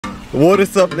What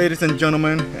is up, ladies and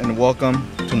gentlemen, and welcome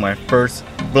to my first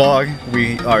vlog.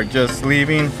 We are just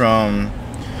leaving from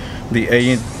the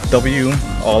AEW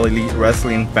All Elite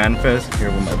Wrestling Fan Fest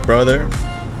here with my brother.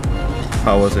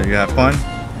 How was it? You had fun?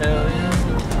 Hell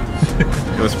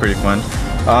yeah. It was pretty fun.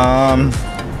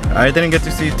 I didn't get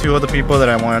to see two of the people that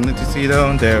I wanted to see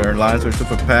though. Their lines were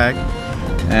super packed,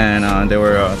 and there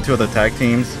were two of the tag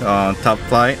teams, Top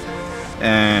Flight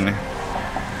and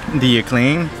The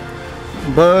Acclaim.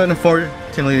 But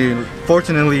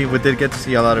fortunately, we did get to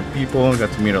see a lot of people.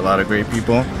 Got to meet a lot of great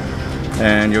people,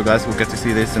 and you guys will get to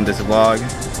see this in this vlog.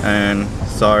 And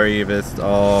sorry if it's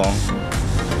all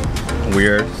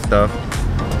weird stuff.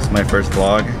 It's my first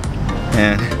vlog,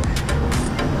 and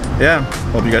yeah,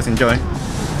 hope you guys enjoy.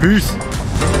 Peace.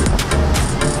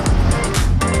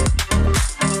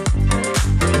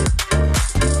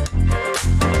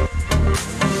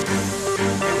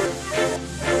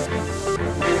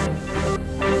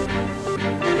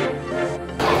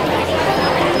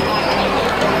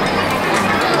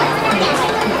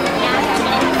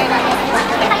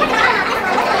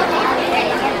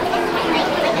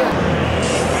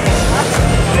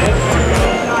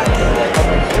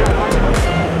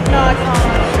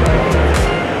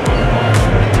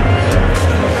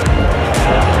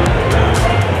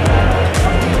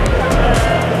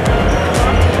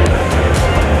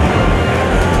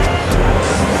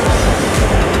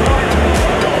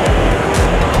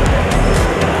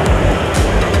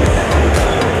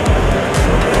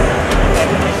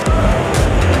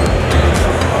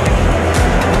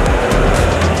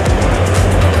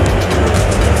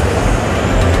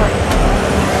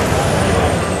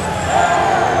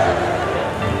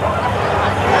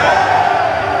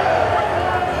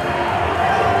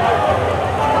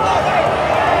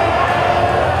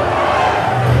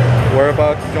 We're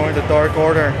about to join the Dark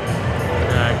Order.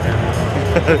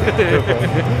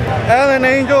 Ellen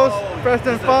Angels,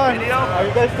 Preston 5. Are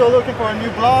you guys still looking for a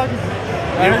new blog? New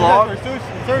vlog?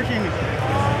 Searching. You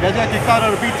guys got to get caught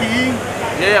out of BTE?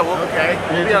 Yeah, well, okay.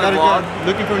 We'll be on the vlog.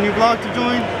 Looking for a new blog to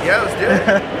join? Yeah, let's do it.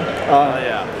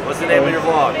 Yeah. What's the name of your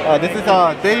vlog? This is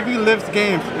Davey Lives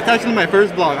Games. It's actually my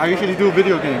first vlog. I usually do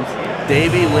video games.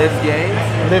 Davey Lives Games?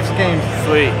 Lives Games.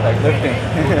 Sweet. Like lifting.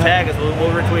 We'll tag us,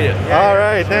 we'll retweet it. Yeah,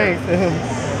 alright, thanks.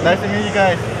 Nice to meet you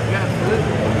guys. You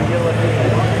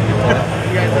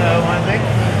guys want to think?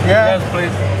 Yeah. Yes,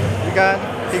 please. We got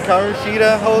Hikaru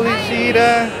Shida, Holy Shida.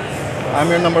 I'm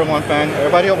your #1 fan.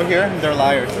 Everybody over here, they're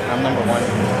liars. I'm #1.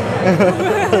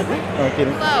 I'm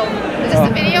kidding. Hello. Is this a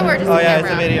video or just a camera? Oh yeah,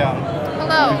 it's a video.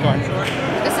 Hello.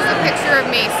 This is a picture of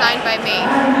me, signed by me,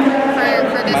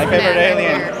 for this My favorite man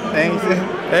alien. Right here. Thanks.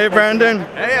 Hey Brandon.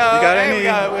 Hey, you got hey, any we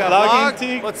got vlogging vlog?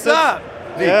 tea? What's up?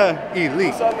 Yeah.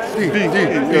 Elite. What's up,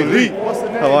 man? Elite. What's the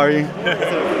name? How are you?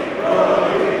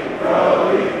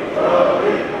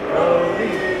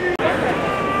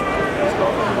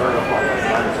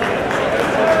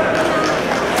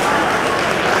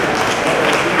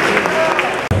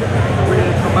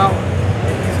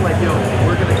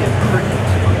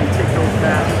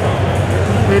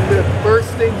 And the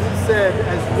first thing he said,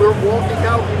 as we're walking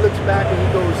out, he looks back and he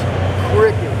goes,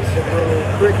 crickets, bro,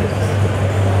 crickets.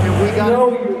 And we got...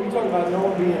 You talk about no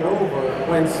one being over.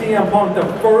 When CM Punk, the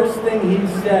first thing he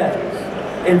says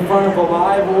in front of a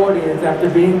live audience after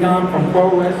being gone from pro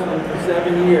wrestling for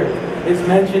 7 years is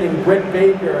mentioning Britt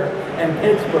Baker and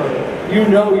Pittsburgh. You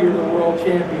know you're the world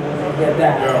champion when you get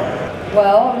that. Yeah.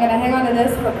 Well, I'm going to hang on to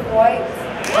this for quite a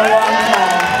long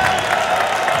time.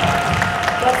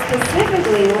 But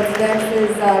specifically, what's next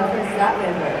is Chris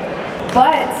Statlander.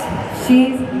 But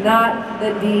she's not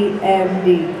the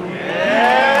DMD.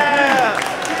 Yeah!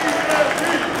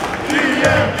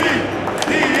 DMD! DMD!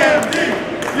 DMD!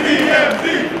 DMD!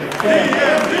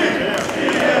 DMD!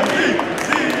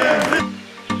 DMD!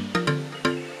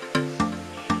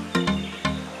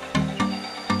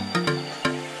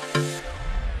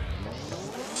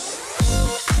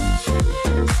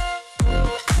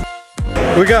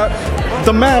 We got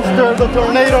the master of the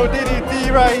tornado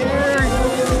DDT right here.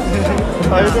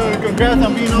 How you doing? Congrats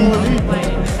on being on the lead.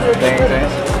 Thanks.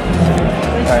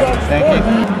 Alright, thank you.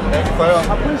 Thank you, Kyle. I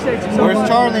appreciate you so much. Where's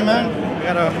Charlie, man? We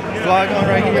got a vlog on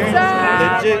right here. What's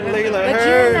up? Legit Layla Legit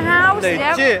Hurd. in the house?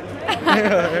 Legit.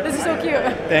 Yep. This is so cute.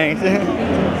 Thanks. Are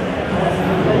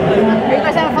you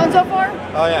guys having fun so far?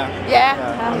 Oh yeah. Yeah?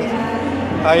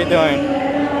 How you doing?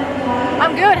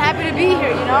 I'm good. Happy to be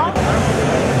here, you know?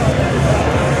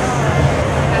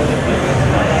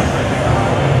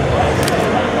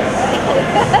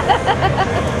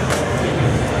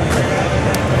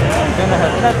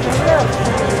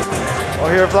 Oh,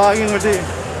 here vlogging with the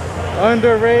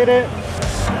underrated,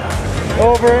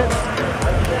 over it,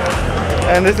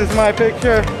 And this is my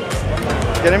picture.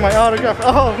 Getting my autograph.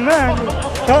 Oh man!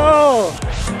 Oh!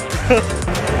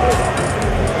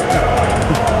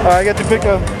 Alright, I get to pick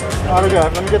a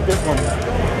autograph. Let me get this one.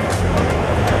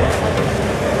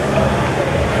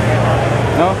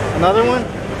 No? Another one?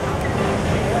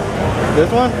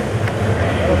 This one?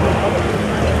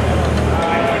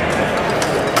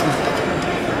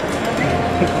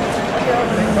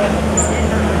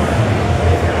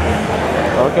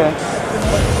 Okay.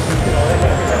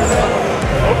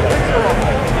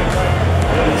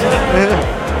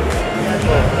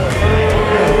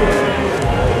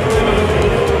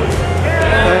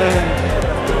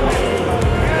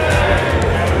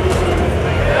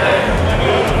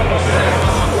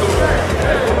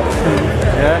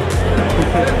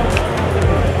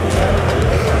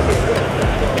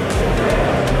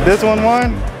 This one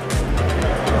won?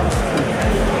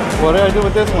 What did I do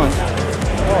with this one?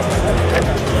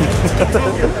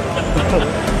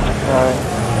 Alright.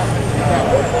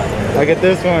 I get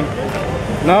this one.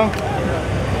 No?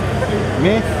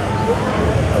 Me?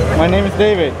 My name is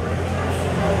David.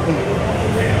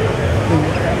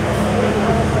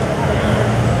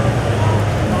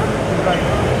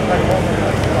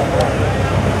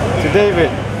 To David.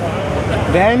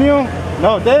 Daniel?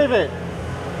 No, David.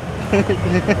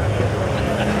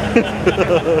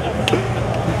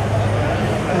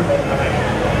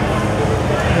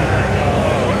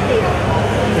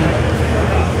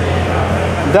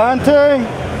 Dante,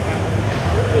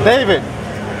 David.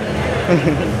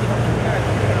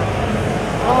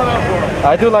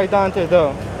 I do like Dante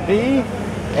though.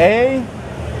 D-A-B-I-D.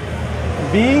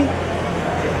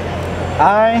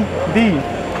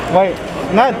 Wait,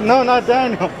 not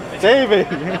Daniel. David.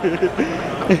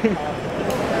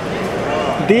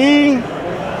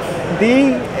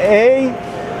 D-A.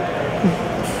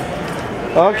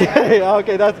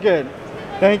 Okay, that's good.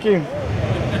 Thank you.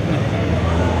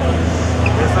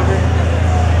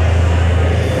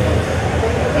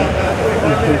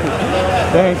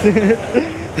 Thanks.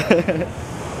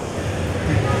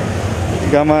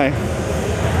 Got mine.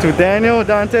 To Daniel,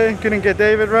 Dante, couldn't get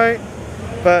David right,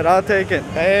 but I'll take it.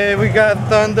 Hey, we got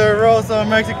Thunder Rosa,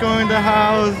 Mexico in the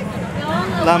house.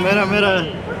 La mera mera.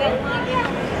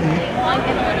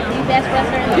 The best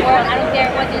wrestler in the world. I don't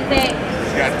care what you say.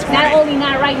 Not only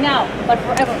not right now, but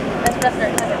forever. Best wrestler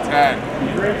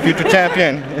ever. Future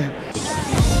champion.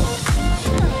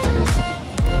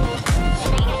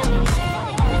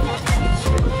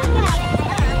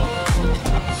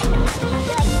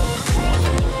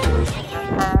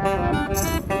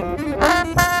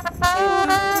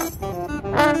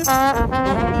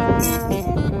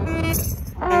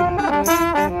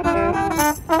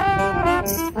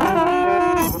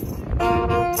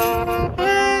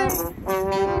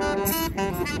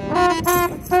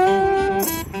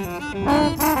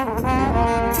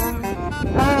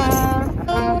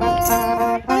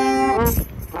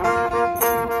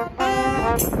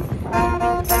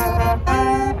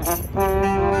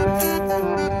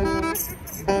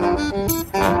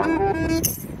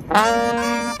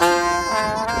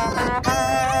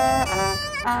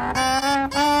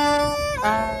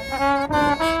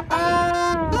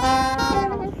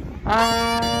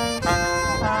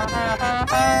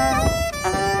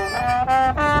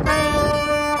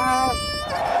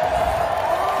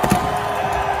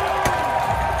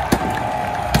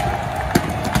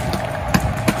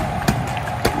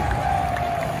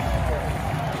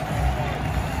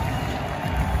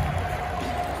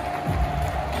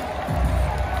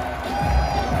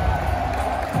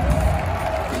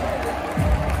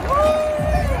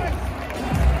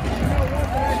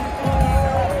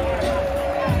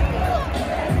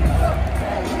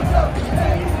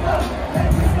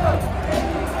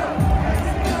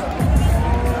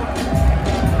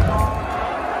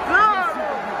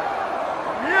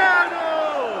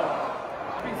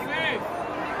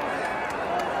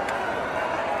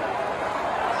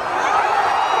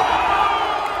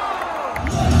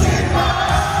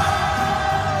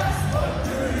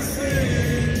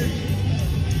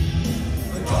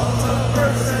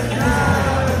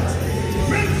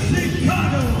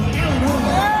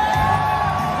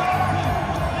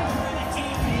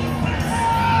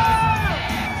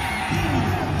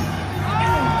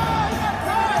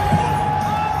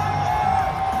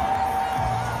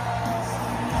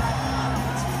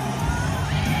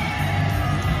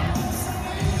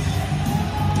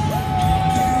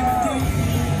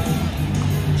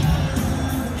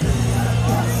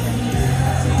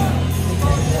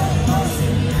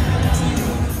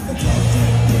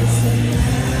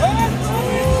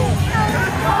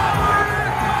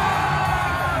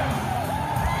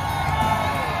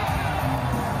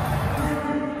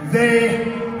 They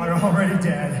are already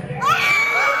dead.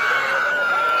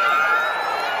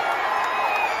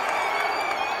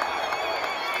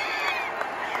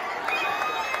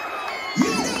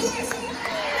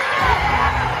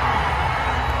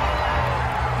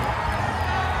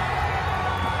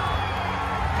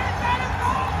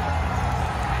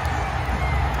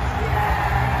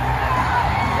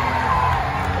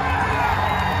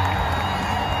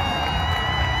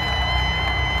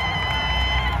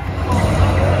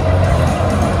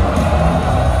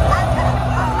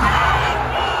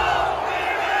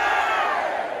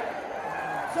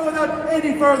 So without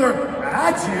any further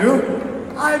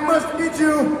ado, I must bid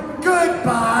you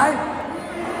goodbye